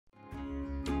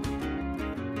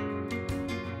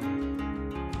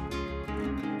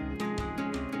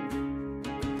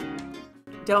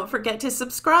Don't forget to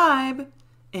subscribe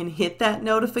and hit that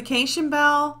notification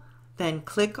bell, then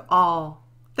click all.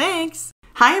 Thanks.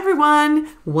 Hi everyone,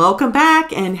 welcome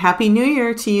back and Happy New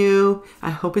Year to you. I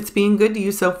hope it's being good to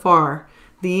you so far.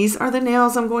 These are the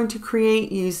nails I'm going to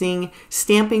create using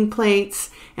stamping plates,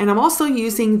 and I'm also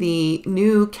using the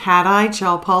new cat eye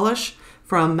gel polish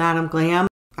from Madam Glam.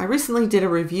 I recently did a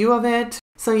review of it,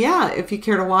 so yeah, if you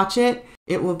care to watch it,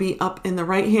 it will be up in the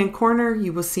right hand corner.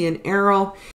 You will see an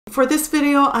arrow. For this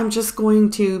video, I'm just going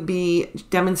to be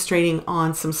demonstrating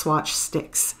on some swatch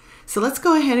sticks. So let's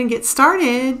go ahead and get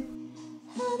started.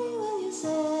 Anyone you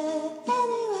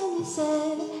say,